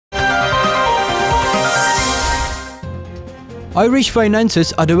Irish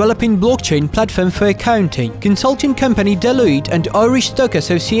financiers are developing blockchain platform for accounting. Consulting company Deloitte and Irish Stock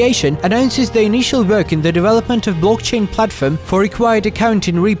Association announces the initial work in the development of blockchain platform for required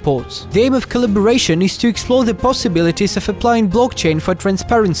accounting reports. The aim of collaboration is to explore the possibilities of applying blockchain for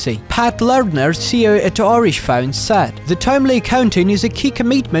transparency. Pat Lardner, CEO at Irish Funds, said, "The timely accounting is a key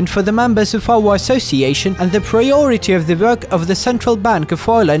commitment for the members of our association and the priority of the work of the Central Bank of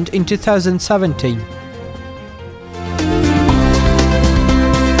Ireland in 2017.